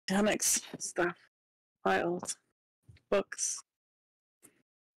Socionics stuff, files, books.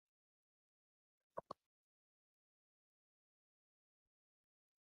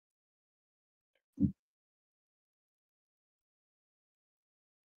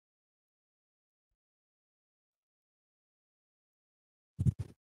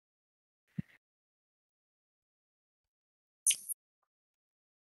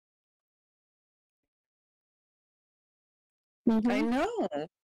 I know.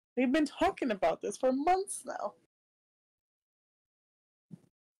 We've been talking about this for months now.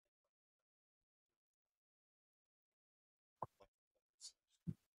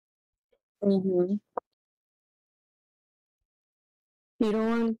 You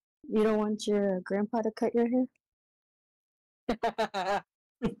don't want your grandpa to cut your hair?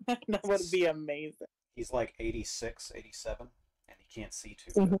 That would be amazing. He's like 86, 87, and he can't see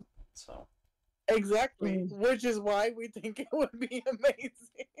too good. So exactly, which is why we think it would be amazing.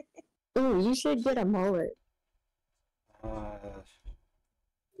 Ooh, you should get a mullet. No,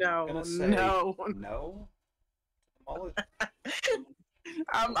 I'm gonna say no. Mullet.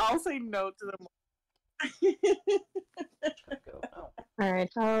 I'll say no to the Go, no. All right,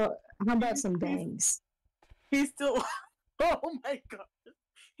 how about some bangs? He's still. Oh my god.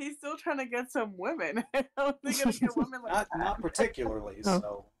 He's still trying to get some women. I don't think gonna get women like that. Not particularly,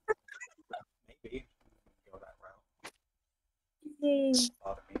 so maybe go that route. Doesn't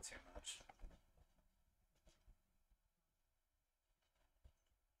bother me too much.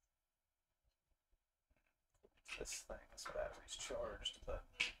 This battery's charged, but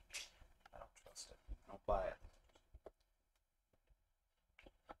I don't trust it. I don't buy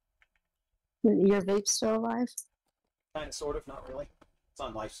it. Your vape's still alive? Kind of, sort of, not really. It's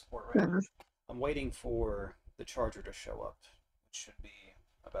on life support right now. I'm waiting for the charger to show up, which should be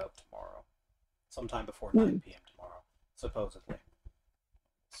about tomorrow. Sometime before 9 p.m. tomorrow, supposedly.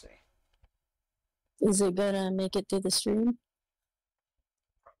 Let's see. Is it gonna make it through the stream?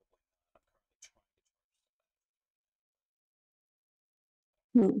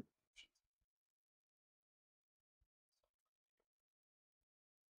 Probably.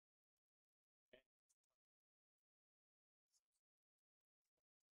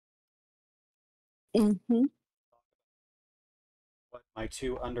 What my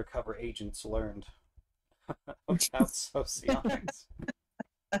two undercover agents learned about socionics.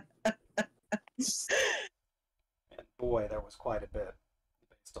 And boy, there was quite a bit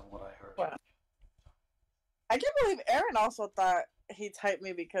based on what I heard. Wow. I can't believe Aaron also thought he typed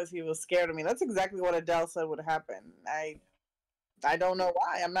me because he was scared of me. That's exactly what Adele said would happen. I don't know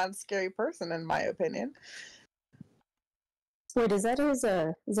why. I'm not a scary person, in my opinion. Wait, is that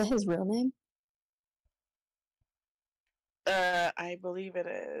his real name? I believe it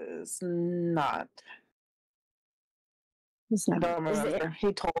is not. It's not. I don't remember.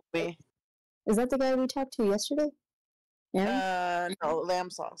 He told me. Is that the guy we talked to yesterday? Aaron? No, lamb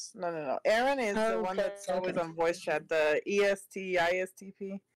sauce. No. Aaron is the one that's always on voice chat. The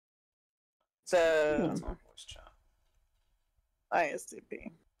ISTP. The voice chat.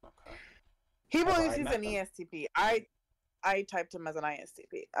 ISTP. Okay. He believes he's an ESTP. I typed him as an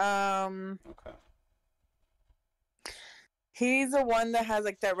ISTP. Okay. He's the one that has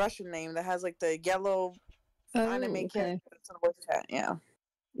like that Russian name that has like the yellow anime character that's on voice chat. Yeah.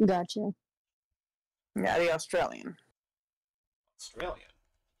 Gotcha. Yeah, the Australian. Australian?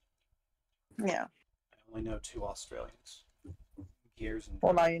 Yeah. I only know two Australians. Gears and...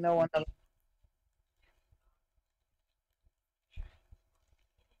 Well, now you know one of them.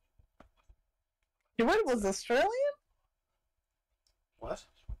 Druid was Australian? What?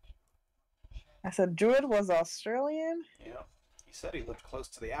 I said Druid was Australian? Yeah. He said he lived close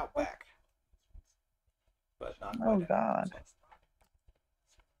to the outback. But not Oh, God.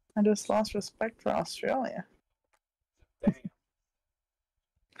 I just lost respect for Australia. Damn.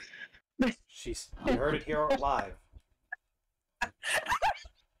 You heard it here live. Are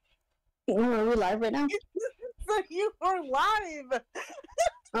we live right now? So you are live!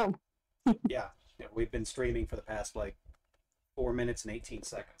 Oh. Yeah, we've been streaming for the past, 4 minutes and 18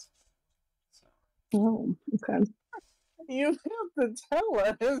 seconds. So. Oh, okay. You have to tell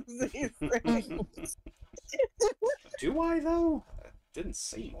us these things. Do I, though? It didn't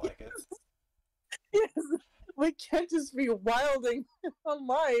seem like it. Yes, we can't just be wilding on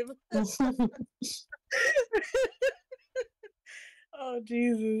live. Oh,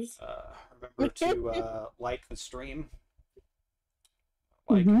 Jesus. Remember to like the stream.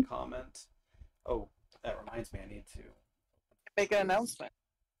 Like and comment. Oh, that reminds me, I need to make an announcement.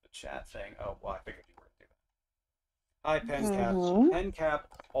 The chat thing. Oh, well, I figured you were going to do that. Hi, PenCap. PenCap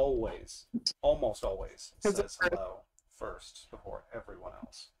almost always says hello first before everyone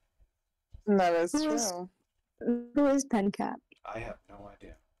else. That is Who's- true. Who is PenCap? I have no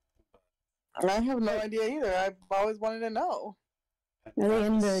idea. I have no idea either. I've always wanted to know. Are they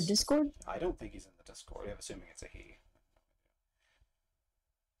in the Is- Discord? I don't think he's in the Discord. I'm assuming it's a he.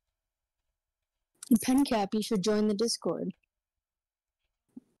 PenCap, you should join the Discord.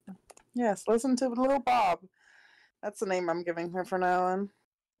 Yes, listen to Lil Bob. That's the name I'm giving her from now on.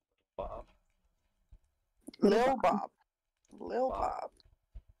 Bob. Lil Bob. Lil Bob.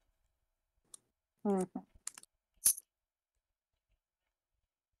 Bob. Mhm.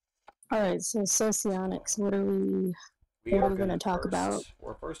 Alright, so Socionics, what are we... We What are are we gonna gonna talk about?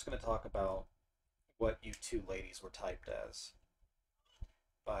 We're first going to talk about what you two ladies were typed as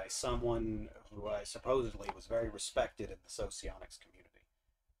by someone who I supposedly was very respected in the Socionics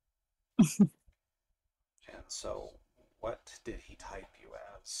community. And so, what did he type you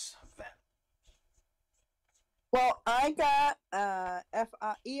as then? Well, I got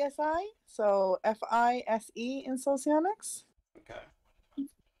FIESI, so FISE in Socionics, Okay.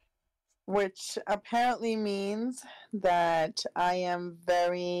 which apparently means that I am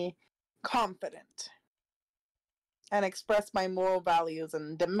very confident and express my moral values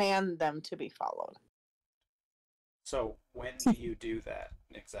and demand them to be followed. So, when do you do that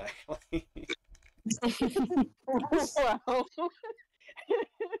exactly? Well,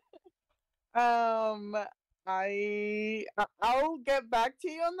 I'll get back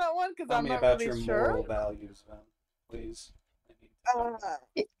to you on that one because Tell I'm me not about really your sure. moral values, then, please. I need to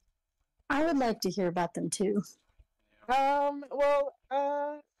know. I would like to hear about them too. Well,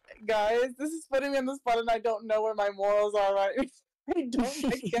 guys, this is putting me on the spot, and I don't know where my morals are right. I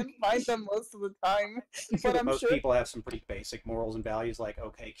can't find them most of the time. But I'm Most sure people have some pretty basic morals and values, like,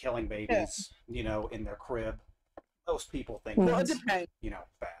 okay, killing babies, in their crib. Most people think well, it that's, depends.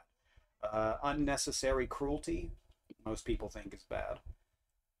 bad. Unnecessary cruelty, most people think is bad.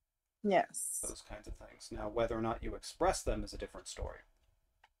 Yes. Those kinds of things. Now, whether or not you express them is a different story.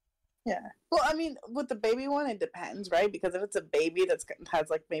 Yeah. Well, I mean, with the baby one, it depends, right? Because if it's a baby that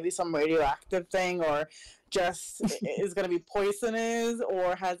has like maybe some radioactive thing, or just is going to be poisonous,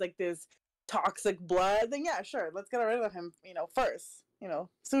 or has like this toxic blood, then yeah, sure, let's get rid of him, first,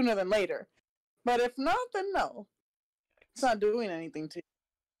 sooner than later. But if not, then no, it's not doing anything to you.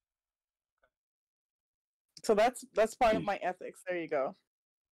 So that's part of my ethics. There you go.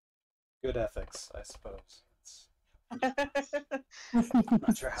 Good ethics, I suppose. I'm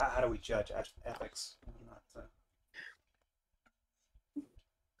not sure how do we judge ethics.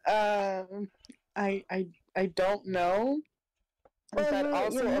 I don't know. But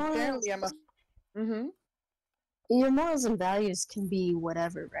also apparently I'm a. Mm-hmm. Your morals and values can be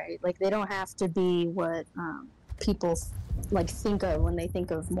whatever, right? Like they don't have to be what people like think of when they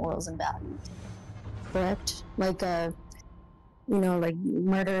think of morals and values. Correct? Like like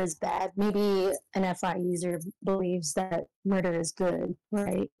murder is bad. Maybe an FI user believes that murder is good,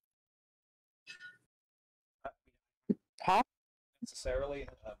 right? Huh? Necessarily,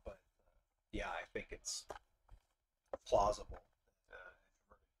 but yeah, I think it's plausible.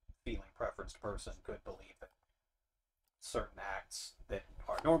 Feeling preferenced person could believe that certain acts that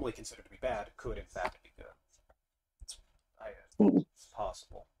are normally considered to be bad could in fact be good. It's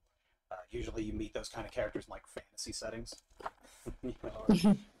possible. Usually you meet those kind of characters in like fantasy settings,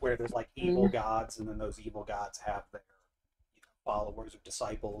 where there's like evil gods, and then those evil gods have their followers or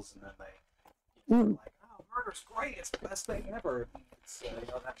disciples, and then they like, oh, murder's great, it's the best thing ever. It's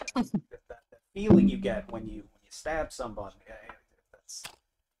that feeling you get when you stab someone.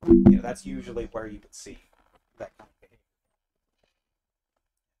 That's usually where you would see that kind of behavior.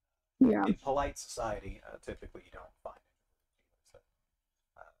 Yeah. In polite society, typically you don't find individuals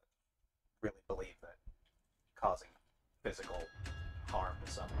that really believe that causing physical harm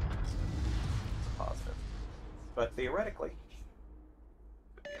to someone is a positive. But theoretically,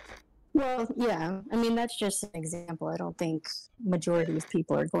 well, yeah. I mean, that's just an example. I don't think majority of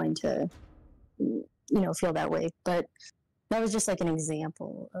people are going to, feel that way. But that was just like an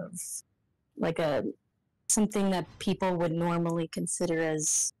example of like something that people would normally consider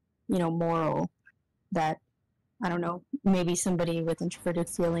as, moral, that, I don't know, maybe somebody with introverted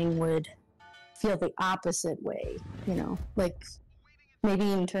feeling would feel the opposite way, like maybe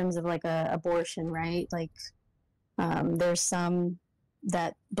in terms of like abortion, right? Like there's some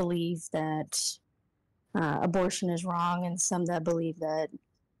that believe that abortion is wrong, and some that believe that,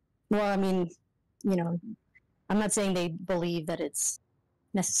 well, I mean, I'm not saying they believe that it's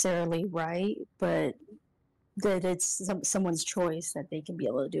necessarily right, but that it's someone's choice that they can be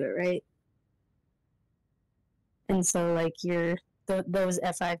able to do it, right? And so like those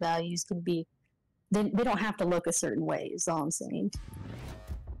FI values can be, they don't have to look a certain way, is all I'm saying.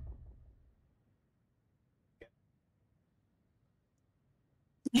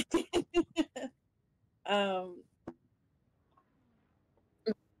 Um,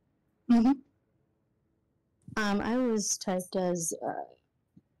 Mm-hmm. I was typed as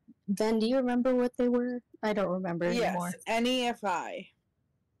Ben. Do you remember what they were? I don't remember anymore. yes, NEFI.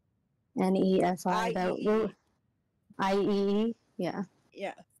 NEFI. That IEE. IEE. Yeah.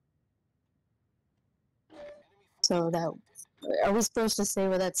 Yeah. So that are we supposed to say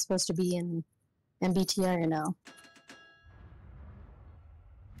what that's supposed to be in MBTI or no?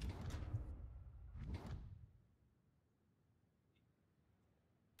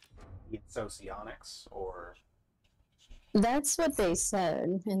 In Socionics, or That's what they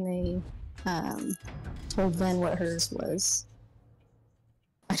said, and they told Ben what hers was.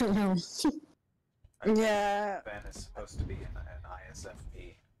 I don't know. Yeah. Ben is supposed to be an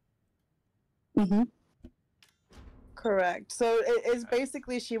ISFP. Mm-hmm. Correct. So it's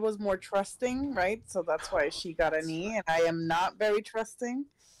basically she was more trusting, right? So that's why she got an E, and I am not very trusting.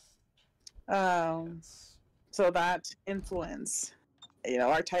 So that influence,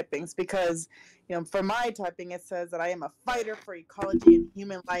 our typings, because for my typing it says that I am a fighter for ecology and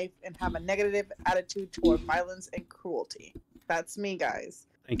human life and have a negative attitude toward violence and cruelty. That's me, guys.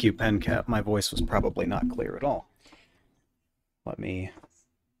 Thank you, PenCap. My voice was probably not clear at all. Let me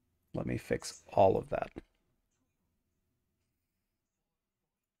fix all of that.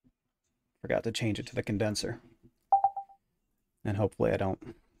 Forgot to change it to the condenser. And hopefully I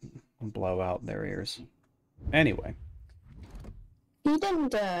don't blow out their ears. Anyway. He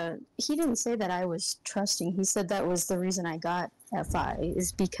didn't say that I was trusting. He said that was the reason I got FI,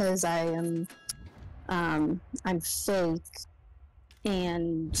 is because I'm fake,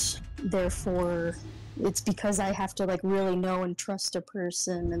 and therefore it's because I have to really know and trust a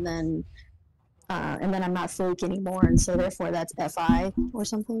person, and then I'm not fake anymore, and so therefore that's FI or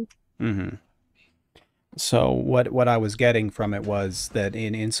something. Mm-hmm. So what I was getting from it was that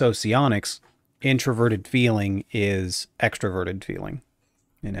in Socionics, introverted feeling is extroverted feeling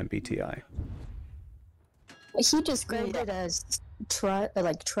in MBTI. He described it as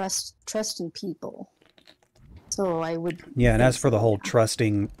trust in people. So I would. Yeah, and as for the whole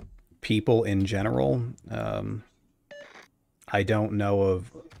trusting people in general, I don't know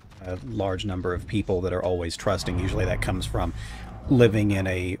of a large number of people that are always trusting. Usually that comes from living in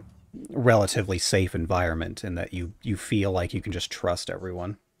a relatively safe environment, and that you feel like you can just trust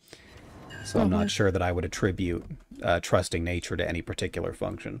everyone. So I'm not sure that I would attribute trusting nature to any particular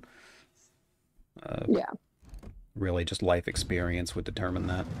function. Yeah. Really just life experience would determine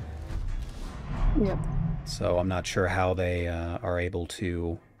that. Yep. So I'm not sure how they are able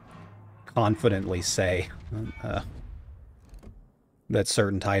to confidently say that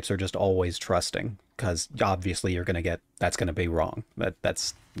certain types are just always trusting, because obviously that's going to be wrong.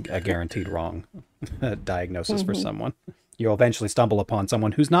 That's a guaranteed wrong diagnosis for someone. You'll eventually stumble upon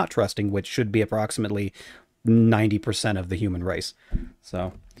someone who's not trusting, which should be approximately 90% of the human race.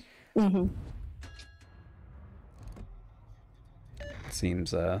 So it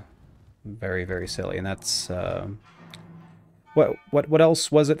seems very, very silly. And that's what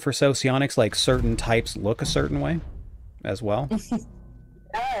else was it for Socionics? Like certain types look a certain way as well?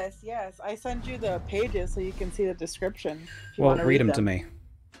 Yes. I sent you the pages so you can see the description. Well, read them to me.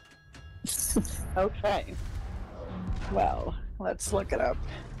 Okay. Well, let's look it up.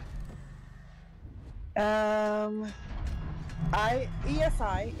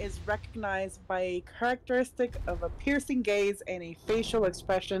 ESI is recognized by a characteristic of a piercing gaze and a facial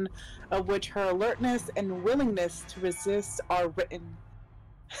expression of which her alertness and willingness to resist are written.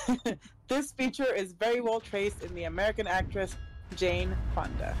 This feature is very well traced in the American actress Jane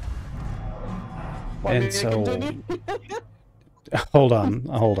Fonda. And so, hold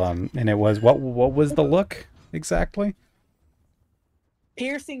on. And it was, what was the look exactly?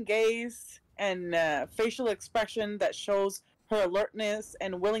 Piercing gaze and facial expression that shows her alertness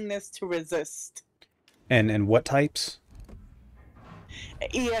and willingness to resist. And what types?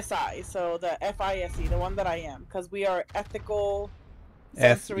 ESI, so the FISE, the one that I am, because we are ethical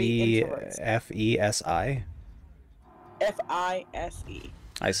sensory introverts. FESI? FISE.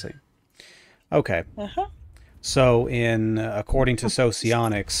 I see. Okay. So according to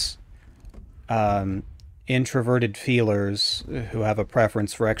Socionics, introverted feelers who have a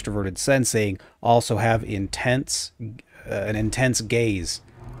preference for extroverted sensing also have an intense gaze,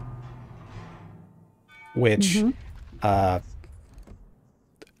 which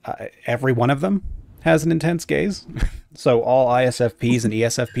every one of them has an intense gaze. So all ISFPs and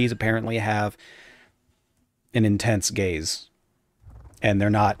ESFPs apparently have an intense gaze, and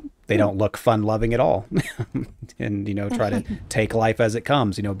they don't look fun-loving at all. And try to take life as it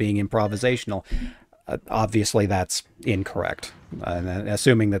comes, being improvisational. obviously that's incorrect. And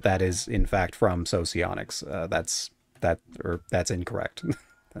assuming that that is in fact from Socionics, that's incorrect.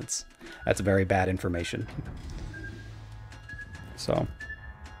 that's very bad information. So,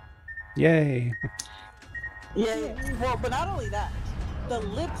 yay. Yeah. Well, but not only that, the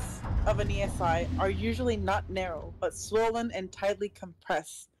lips of an ESI are usually not narrow, but swollen and tightly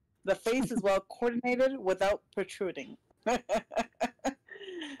compressed. The face is well coordinated without protruding.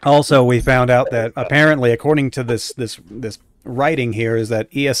 Also, we found out that apparently, according to this writing here, is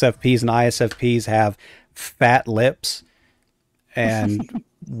that ESFPs and ISFPs have fat lips. And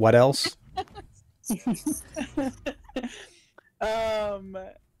what else?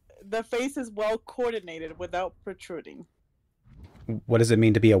 The face is well coordinated without protruding. What does it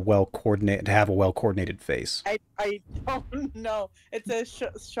mean to have a well coordinated face? I don't know. It says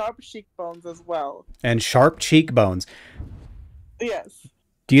sharp cheekbones as well. And sharp cheekbones. Yes.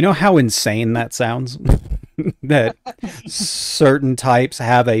 Do you know how insane that sounds? That certain types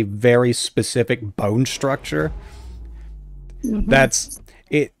have a very specific bone structure. Mm-hmm. That's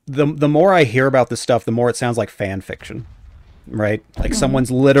it. The more I hear about this stuff, the more it sounds like fan fiction, right? Like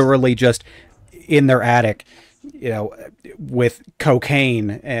someone's literally just in their attic, with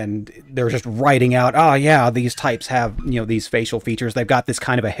cocaine, and they're just writing out, oh yeah, these types have, these facial features. They've got this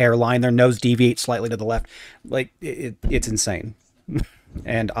kind of a hairline. Their nose deviates slightly to the left. Like it's insane.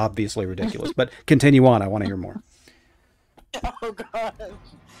 And obviously ridiculous. But continue on. I want to hear more. Oh, God.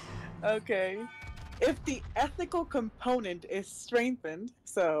 Okay. If the ethical component is strengthened,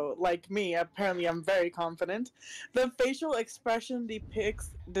 so like me, apparently I'm very confident, the facial expression depicts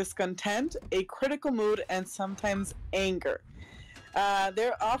discontent, a critical mood, and sometimes anger.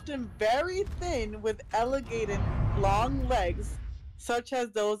 They're often very thin with elongated long legs, such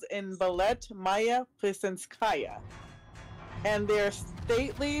as those in ballet Maya Plisinskaya. And they're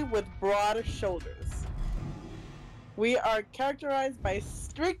stately with broad shoulders. We are characterized by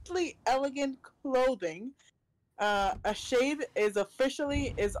strictly elegant clothing. A shade is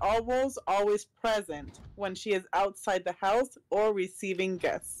almost always present when she is outside the house or receiving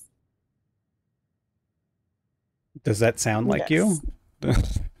guests. Does that sound like you?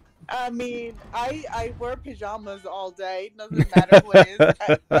 I mean, I wear pajamas all day. Doesn't matter what it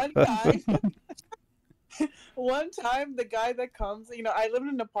is. One time, the guy that comes, I live in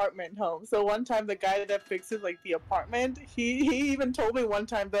an apartment home. So one time, the guy that fixes like the apartment, he even told me one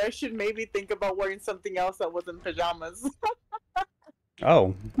time that I should maybe think about wearing something else that wasn't pajamas.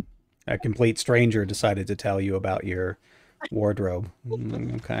 Oh, a complete stranger decided to tell you about your wardrobe.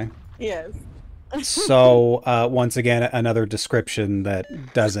 Okay. Yes. So once again, another description that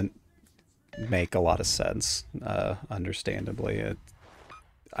doesn't make a lot of sense. Understandably,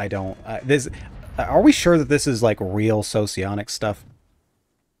 Are we sure that this is like real socionic stuff?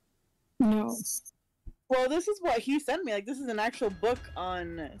 No. Well, this is what he sent me. Like, this is an actual book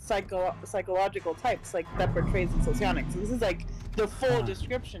on psychological types, like that portrays in socionics. So this is like the full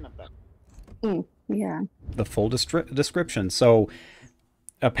description of them. Yeah. The full description. So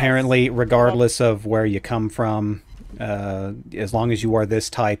apparently, regardless of where you come from, as long as you are this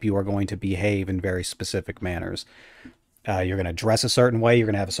type, you are going to behave in very specific manners. You're going to dress a certain way. You're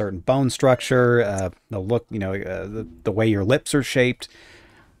going to have a certain bone structure, the look, the way your lips are shaped,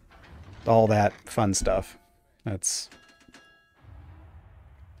 all that fun stuff.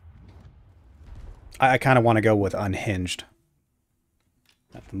 I kind of want to go with unhinged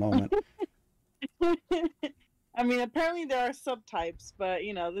at the moment. I mean, apparently there are subtypes, but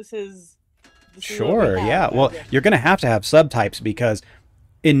this is sure, yeah. Well, you're going to have subtypes because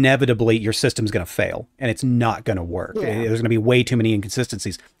inevitably your system's going to fail and it's not going to work. Yeah. There's going to be way too many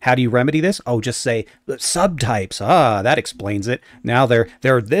inconsistencies. How do you remedy this? Oh, just say subtypes. That explains it. Now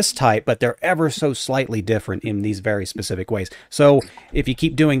they're this type, but they're ever so slightly different in these very specific ways. So if you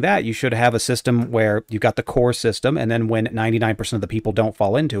keep doing that, you should have a system where you've got the core system, and then when 99% of the people don't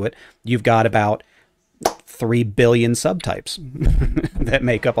fall into it, you've got about 3 billion subtypes that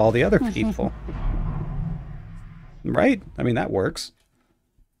make up all the other people. Right? I mean, that works.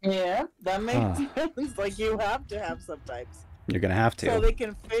 Yeah, that makes sense. Like, you have to have subtypes. You're going to have to. So they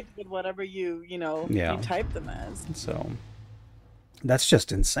can fit with whatever you type them as. So that's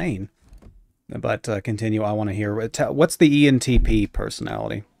just insane. But continue. I want to hear. What's the ENTP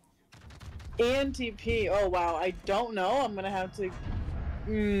personality? ENTP. Oh, wow. I don't know. I'm going to have to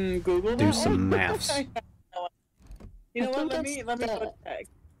Google that. Do some maths. You know what? Let me go check.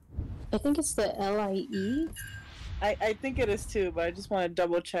 I think it's the LIE. I think it is too, but I just want to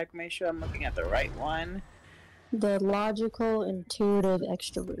double check, make sure I'm looking at the right one. The logical, intuitive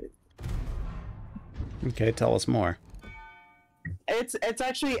extrovert. Okay, tell us more. It's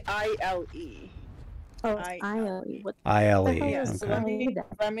actually ILE. Oh, ILE. What the ILE. hell Yeah, is so Okay.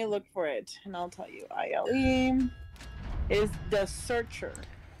 let me look for it, and I'll tell you. ILE is the searcher.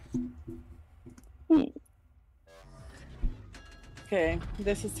 Hmm. Okay,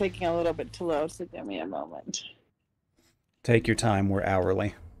 this is taking a little bit to load, so give me a moment. Take your time. We're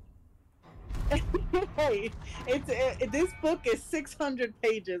hourly. Hey, this book is 600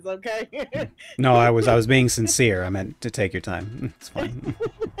 pages. Okay. No, I was being sincere. I meant to take your time. It's fine.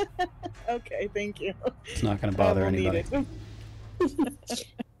 Okay, thank you. It's not going to bother anybody.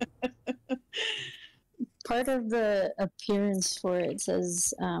 Part of the appearance for it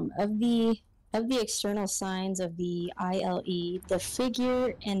says of the external signs of the ILE, the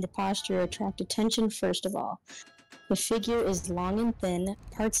figure and the posture attract attention first of all. The figure is long and thin.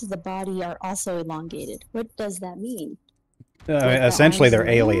 Parts of the body are also elongated. What does that mean? Like Essentially, the they're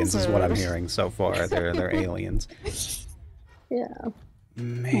arms aliens, and is what I'm legs, hearing so far. They're aliens. Yeah.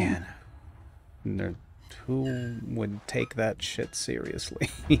 Man, who would take that shit seriously?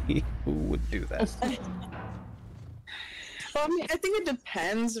 Who would do that? Well, I mean, I think it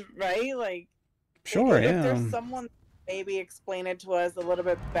depends, right? Like, Sure, if yeah. there's someone maybe explain it to us a little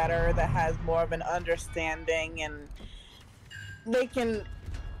bit better that has more of an understanding and they can,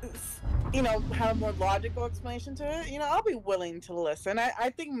 have a more logical explanation to it, I'll be willing to listen. I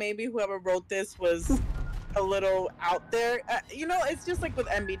think maybe whoever wrote this was a little out there. It's just like with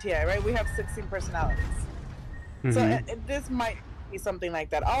MBTI, right? We have 16 personalities. So this might be something like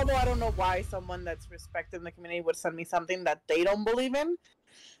that. Although I don't know why someone that's respected in the community would send me something that they don't believe in.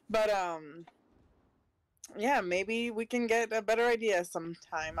 But yeah, maybe we can get a better idea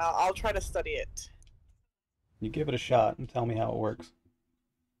sometime. I'll try to study it. You give it a shot and tell me how it works.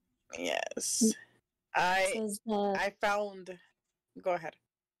 Yes. I found. Go ahead.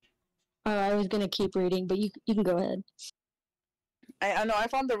 I was gonna keep reading, but you can go ahead. I know I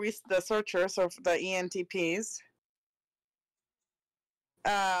found the searcher, so the ENTPs.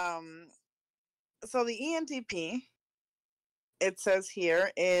 So the ENTP, it says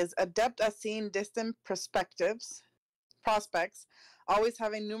here, is adept at seeing distant prospects, always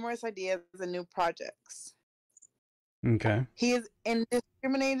having numerous ideas and new projects. Okay. He is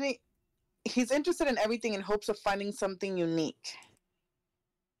indiscriminating. He's interested in everything in hopes of finding something unique.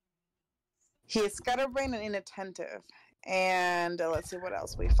 He is scatterbrained and inattentive. And let's see what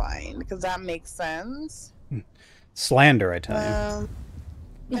else we find, because that makes sense. Slander, I tell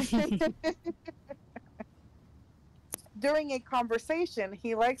you. During a conversation,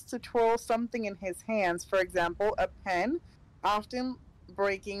 he likes to twirl something in his hands, for example, a pen, often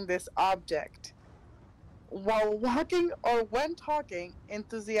breaking this object. While walking or when talking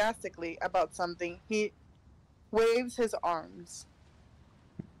enthusiastically about something, he waves his arms.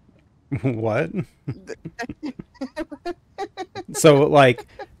 What? So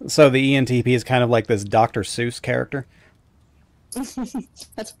the ENTP is kind of like this Dr. Seuss character? That's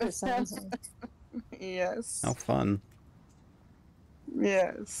what it sounds like. Yes. How fun.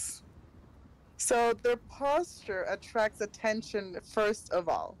 Yes. So their posture attracts attention first of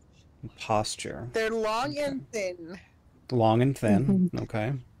all. Posture. They're long and thin. Long and thin.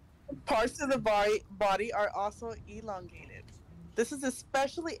 Okay. Parts of the body are also elongated. This is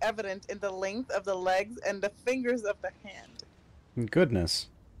especially evident in the length of the legs and the fingers of the hand. Goodness.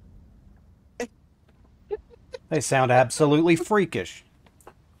 They sound absolutely freakish.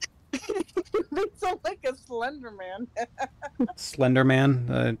 They sound like a Slender Man. Slender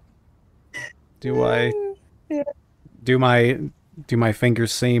Man? Do my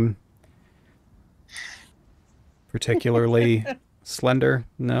fingers seem particularly slender?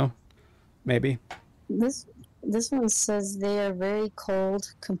 No? Maybe? This one says they are very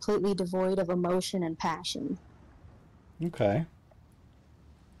cold, completely devoid of emotion and passion. Okay.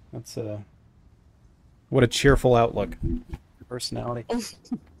 That's what a cheerful outlook. Personality.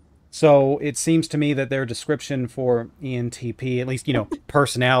 So it seems to me that their description for ENTP, at least,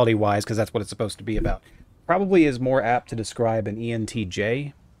 personality-wise, because that's what it's supposed to be about, probably is more apt to describe an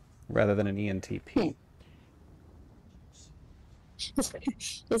ENTJ rather than an ENTP.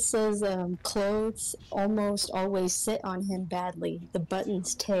 It says clothes almost always sit on him badly. The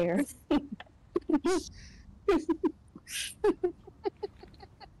buttons tear.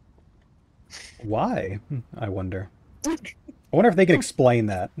 Why? I wonder. I wonder if they can explain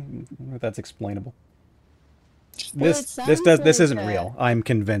that. If that's explainable. This isn't real. I'm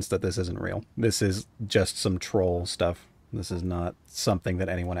convinced that this isn't real. This is just some troll stuff. This is not something that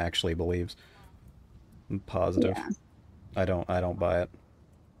anyone actually believes. I'm positive. Yeah. I don't buy it.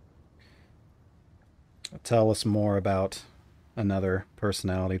 Tell us more about another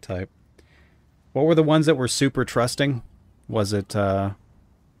personality type. What were the ones that were super trusting? Was it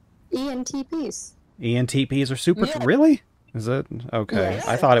ENTPs? ENTPs are super. Yeah. Really? Is it okay? Yes.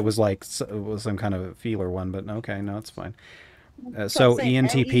 I thought it was like it was some kind of feeler one, but okay, no, it's fine. So saying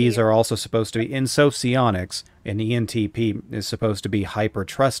ENTPs NE. are also supposed to be in socionics. An ENTP is supposed to be hyper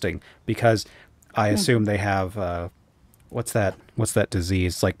trusting because I assume they have what's that? What's that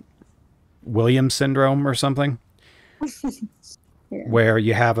disease? Like Williams syndrome or something? Yeah. Where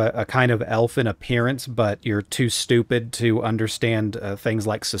you have a kind of elfin appearance, but you're too stupid to understand things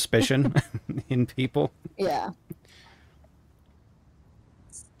like suspicion in people. Yeah.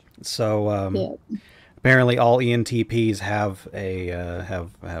 So Yeah. apparently, all ENTPs have a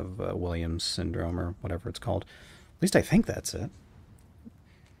have Williams syndrome or whatever it's called. At least I think that's it.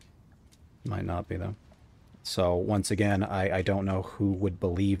 Might not be though. So once again, I don't know who would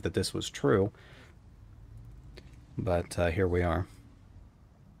believe that this was true, but here we are.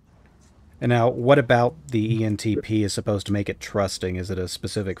 And now, what about the ENTP is supposed to make it trusting? Is it a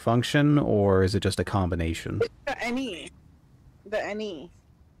specific function, or is it just a combination? The NE. The NE.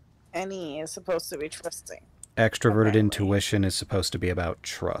 NE is supposed to be trusting. Extroverted Apparently. intuition is supposed to be about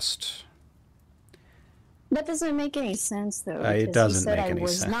trust. That doesn't make any sense, though. It because doesn't he said make any I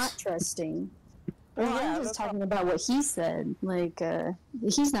was sense. not trusting. Well, Yeah, I'm just that's talking about what he said. Like,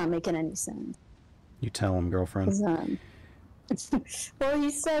 he's not making any sense. You tell him, girlfriend. 'Cause, well, he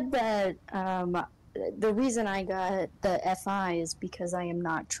said that the reason I got the FI is because I am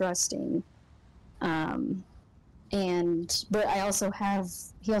not trusting. But I also have.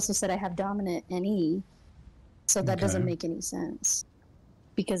 He also said I have dominant NE, so that doesn't Okay. make any sense.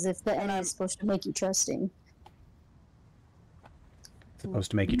 Because if the NE is supposed to make you trusting,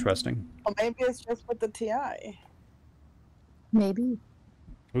 Supposed to make you trusting. Well, maybe it's just with the TI. maybe.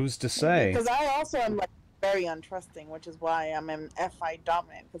 Who's to say? Because I also am like very untrusting, which is why I'm an FI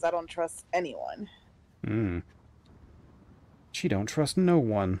dominant, because I don't trust anyone. She don't trust no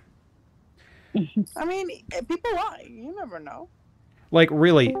one. I mean, people lie. You never know. Like,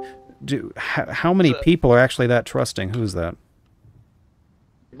 really, how many people are actually that trusting? Who's that?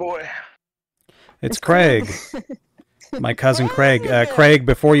 Boy. It's Craig. My cousin Craig. Craig,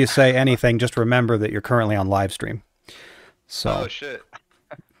 before you say anything, just remember that you're currently on live stream. So, Oh shit.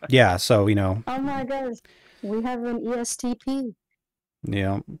 yeah, so, you know, Oh my gosh, we have an ESTP.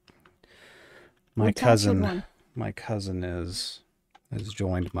 yeah. My We captured cousin one. has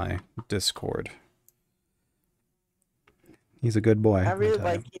joined my Discord. He's a good boy. I really I'll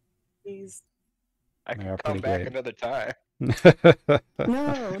like he's. I They can are come pretty back great. another time.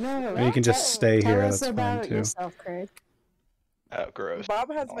 No. Or you can just stay Tell here. us That's fine about too. yourself, Craig. Oh, gross.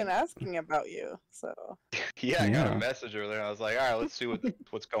 Bob has been asking about you, so. Yeah, I got Yeah. a message earlier. And I was like, all right, let's see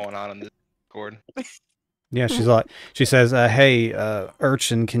what's going on in this Discord. Yeah, she's like, she says, "Hey,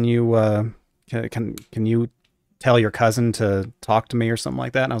 Urchin, can you can you tell your cousin to talk to me or something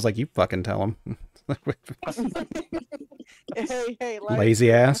like that?" And I was like, "You fucking tell him, hey,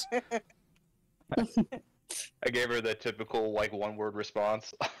 lazy ass." I gave her the typical like one-word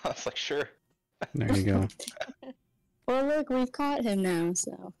response. I was like, sure. There you go. Well, look, we've caught him now,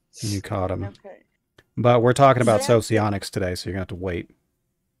 so. You caught him. Okay. But we're talking about Yeah. socionics today, so you're gonna have to wait.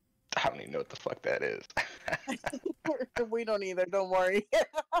 I don't even know what the fuck that is. We don't either. Don't worry.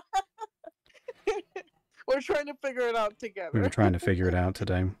 We're trying to figure it out together. We were trying to figure it out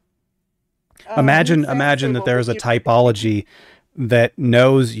today. Um, Imagine Sanskrit that will there's a be- typology that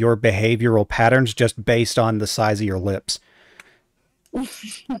knows your behavioral patterns just based on the size of your lips.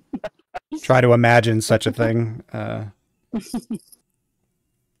 Try to imagine such a thing. And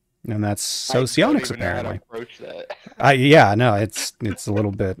that's I don't socionics, even know how to apparently. approach that. Yeah, no, it's a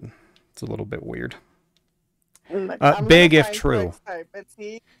little bit weird. I'm big gonna if find true. Craig's type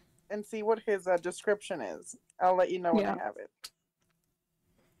and see what his description is. I'll let you know when I Yeah. have it.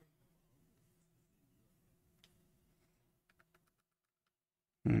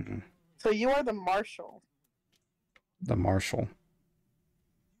 So you are the marshal. The Marshall.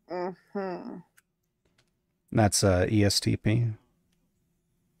 Mm-hmm. That's ESTP.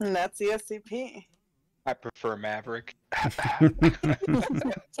 And that's the SCP. I prefer Maverick.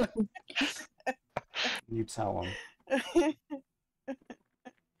 You tell him.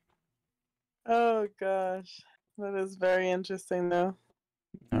 Oh gosh, that is very interesting, though.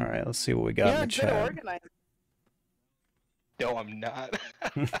 All right, let's see what we got You're in a the good chat. organizer. No, I'm not.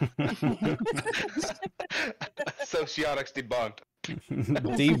 Socionics debunked.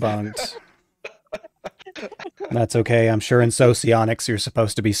 Debunked. That's okay. I'm sure in socionics you're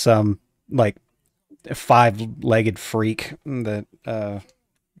supposed to be some like 5-legged freak that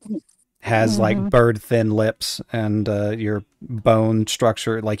has like bird thin lips and your bone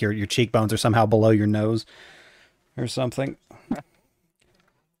structure, like your cheekbones are somehow below your nose or something.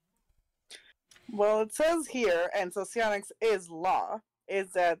 Well, it says here, and Socionics is law,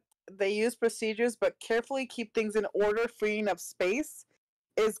 is that they use procedures but carefully keep things in order, freeing up space,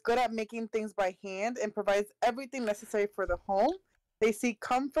 is good at making things by hand, and provides everything necessary for the home. They seek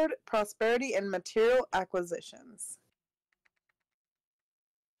comfort, prosperity, and material acquisitions.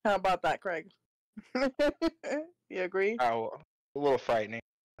 How about that, Craig? You agree? Oh, a little frightening.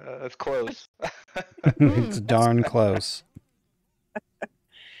 That's close. It's darn close.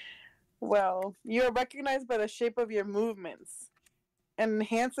 Well, you are recognized by the shape of your movements. An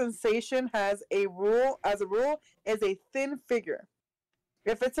enhanced sensation has a rule, as a rule, is a thin figure.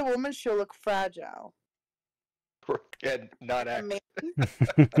 If it's a woman, she'll look fragile. Yeah, not A accurate. man,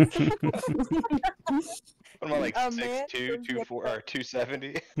 What am I, like a 6'2", man is 240, or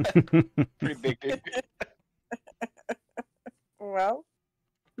 270? Pretty big dude. well,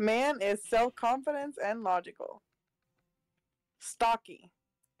 man is self-confidence and logical. Stocky.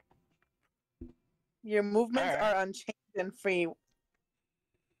 Your movements Alright. are unchanged and free.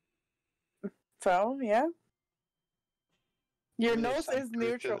 So, yeah. Your Maybe there's nose some is truth to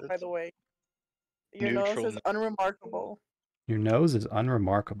neutral, by this. the way. Your Neutral. nose is unremarkable. Your nose is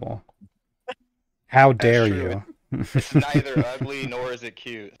unremarkable. How dare true. you? It's neither ugly nor is it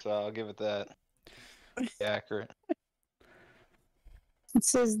cute, so I'll give it that. Yeah, accurate. It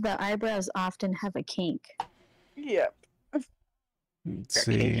says the eyebrows often have a kink. Yep. Let's Got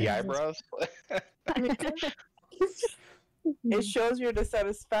see. kinky eyebrows. It shows your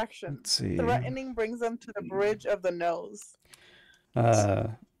dissatisfaction. Let's see. Threatening brings them to the bridge of the nose.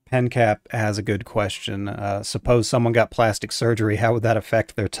 PenCap has a good question. Suppose someone got plastic surgery, how would that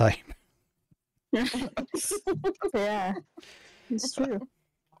affect their type? Yeah, it's true.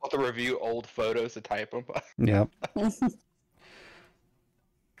 I'll have to review old photos to type them. Yep.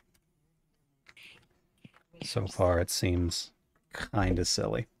 So far, it seems kind of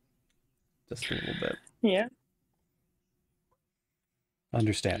silly. Just a little bit. Yeah.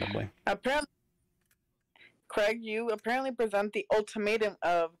 Understandably. Apparently, Craig, you apparently present the ultimatum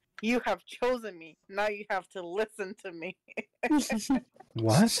of you have chosen me. Now you have to listen to me.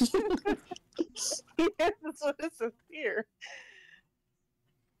 What? Yes, that's what it says here.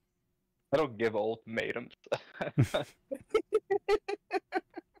 I don't give ultimatums.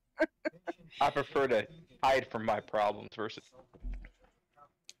 I prefer to hide from my problems versus.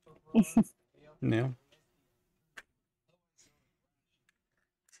 No.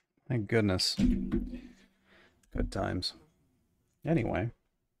 Thank goodness. Good times. Anyway.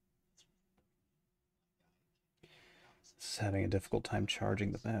 It's having a difficult time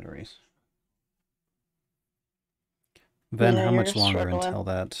charging the batteries. Then Yeah, how you're much longer struggling. until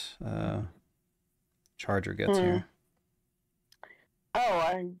that charger gets here?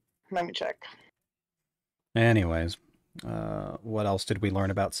 Oh, let me check. Anyways, what else did we learn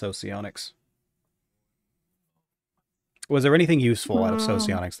about Socionics? Was there anything useful out of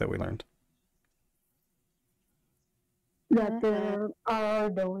Socionics that we learned? That there are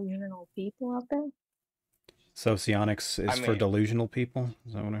delusional people out there. Socionics is for delusional people?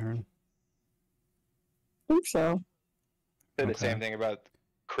 Is that what I heard? I think so. Said the same thing about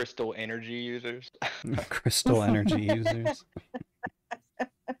crystal energy users. Crystal energy users.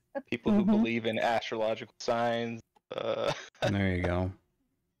 People who believe in astrological signs. There you go.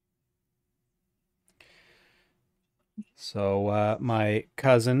 So my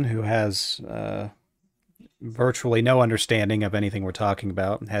cousin, who has virtually no understanding of anything we're talking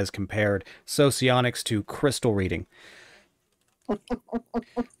about, has compared Socionics to crystal reading.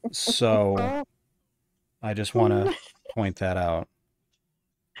 So I just want to point that out.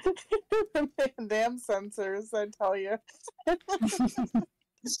 Damn censors, I tell you.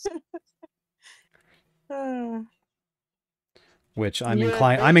 Which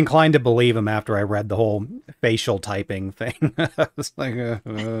I'm inclined to believe him after I read the whole facial typing thing. I was like,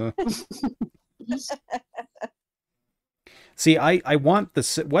 See, I want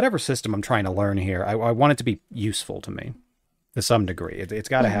whatever system I'm trying to learn here, I want it to be useful to me to some degree. It's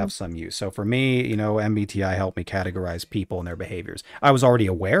got to have some use. So for me, you know, MBTI helped me categorize people and their behaviors. I was already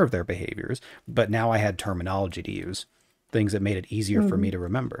aware of their behaviors, but now I had terminology to use, things that made it easier for me to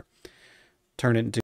remember. Turn it into